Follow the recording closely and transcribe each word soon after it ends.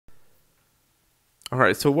All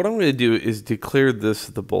right, so what I'm going to do is declare this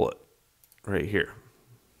the bullet right here.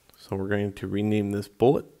 So we're going to rename this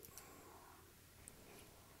bullet.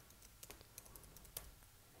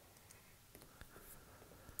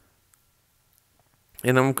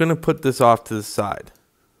 And I'm going to put this off to the side.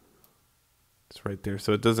 It's right there,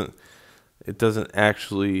 so it doesn't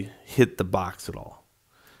actually hit the box at all.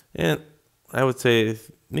 And I would say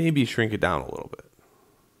maybe shrink it down a little bit.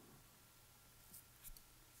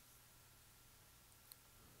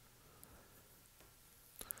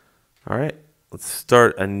 All right, let's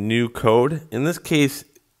start a new code. In this case,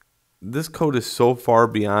 this code is so far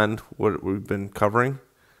beyond what we've been covering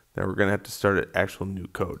that we're going to have to start an actual new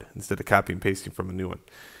code instead of copy and pasting from a new one.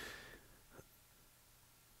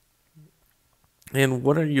 And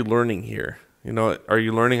what are you learning here? You know, are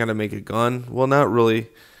you learning how to make a gun? Well, not really.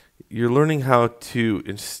 You're learning how to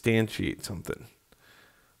instantiate something.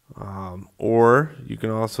 Or you can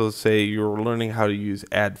also say you're learning how to use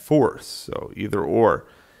add force. So either or.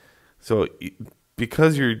 So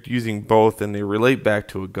because you're using both and they relate back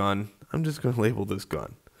to a gun, I'm just going to label this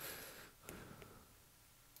gun.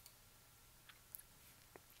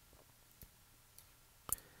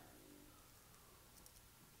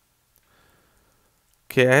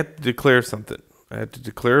 Okay, I have to declare something. I have to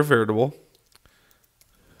declare a variable.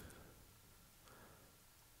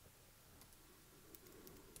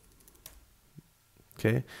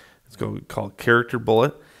 Okay, it's going to be called character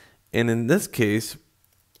bullet. And in this case,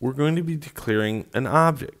 we're going to be declaring an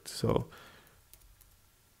object. So,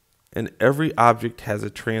 and every object has a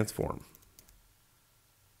transform.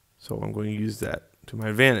 So I'm going to use that to my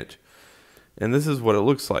advantage. And this is what it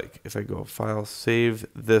looks like. If I go file, save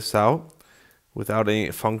this out without any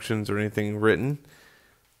functions or anything written,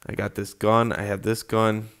 I got this gun, I have this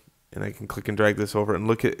gun, and I can click and drag this over and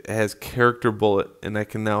look, it has character bullet, and I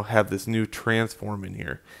can now have this new transform in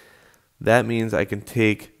here. That means I can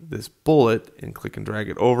take this bullet and click and drag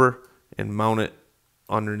it over and mount it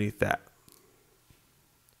underneath that.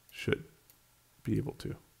 Should be able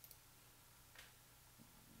to.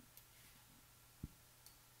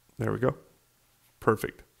 There we go.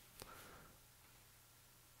 Perfect.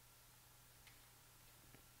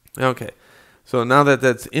 Okay, so now that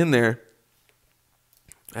that's in there,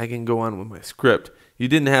 I can go on with my script. You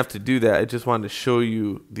didn't have to do that. I just wanted to show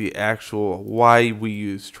you the actual why we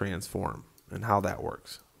use transform and how that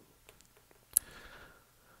works.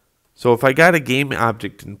 So if I got a game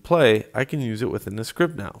object in play, I can use it within the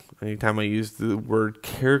script now. Anytime I use the word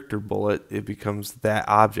character bullet, it becomes that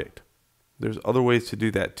object. There's other ways to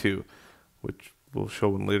do that too, which we'll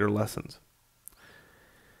show in later lessons.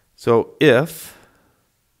 So if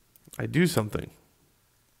I do something,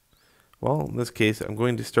 well, in this case, I'm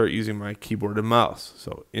going to start using my keyboard and mouse.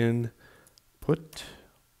 So input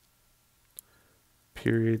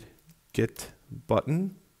period get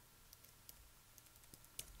button,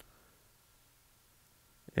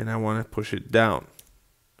 and I want to push it down.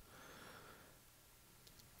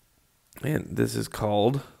 And this is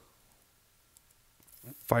called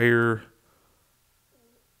fire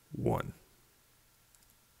 1.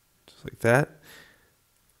 Just like that.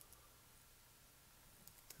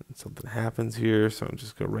 And something happens here, so I'm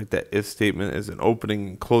just going to write that if statement as an opening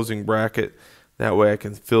and closing bracket. That way I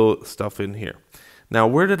can fill stuff in here. Now,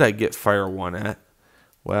 where did I get fire 1 at?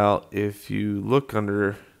 Well, if you look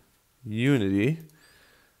under Unity,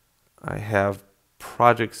 I have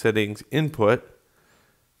project settings input,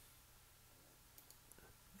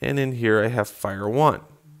 and in here I have fire 1,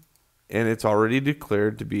 and it's already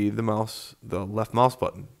declared to be the left mouse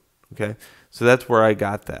button. Okay, so that's where I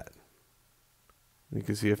got that. You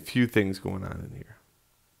can see a few things going on in here.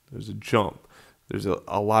 There's a jump. There's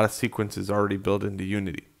a lot of sequences already built into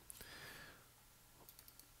Unity.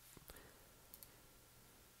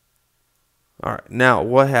 All right, now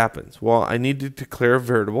what happens? Well, I need to declare a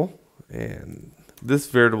variable, and this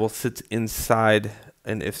variable sits inside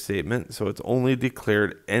an if statement, so it's only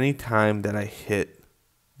declared any time that I hit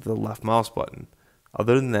the left mouse button.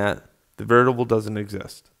 Other than that, the variable doesn't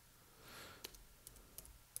exist.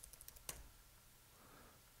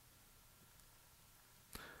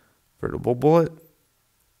 Variable bullet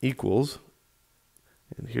equals,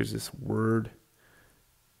 and here's this word,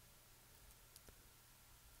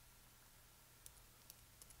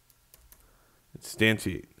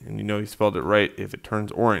 instantiate, and you know you spelled it right if it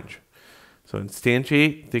turns orange. So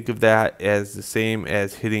instantiate, think of that as the same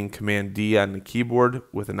as hitting Command D on the keyboard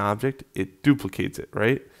with an object. It duplicates it,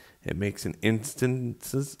 right? It makes an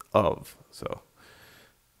instances of. So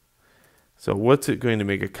what's it going to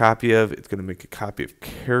make a copy of? It's going to make a copy of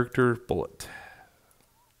character bullet.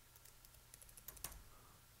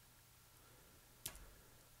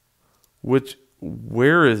 Which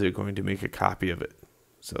where is it going to make a copy of it?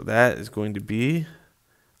 So that is going to be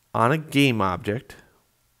on a game object.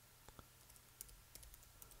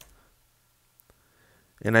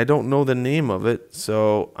 And I don't know the name of it,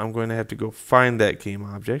 so I'm going to have to go find that game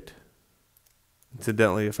object.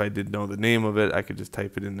 Incidentally, if I did know the name of it, I could just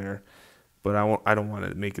type it in there. But I don't want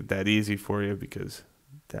to make it that easy for you because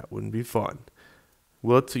that wouldn't be fun.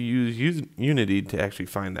 We'll have to use Unity to actually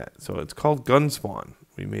find that. So it's called GunSpawn.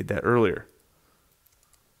 We made that earlier.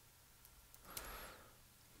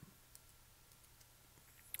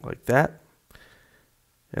 Like that.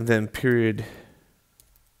 And then period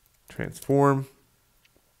transform,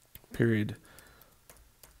 period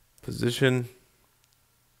position.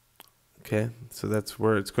 Okay, so that's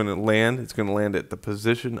where it's going to land. It's going to land at the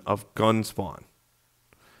position of GunSpawn.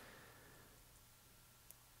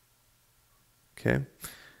 Okay.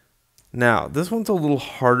 Now, this one's a little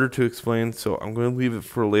harder to explain, so I'm going to leave it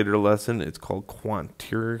for a later lesson. It's called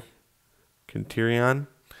Quanterion.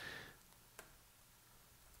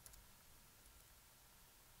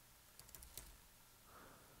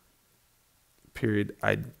 Period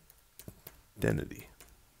identity.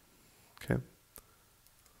 Okay.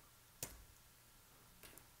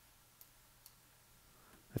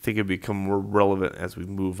 I think it'll become more relevant as we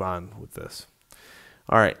move on with this.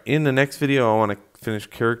 All right, in the next video, I want to finish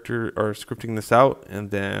scripting this out and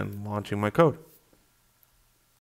then launching my code.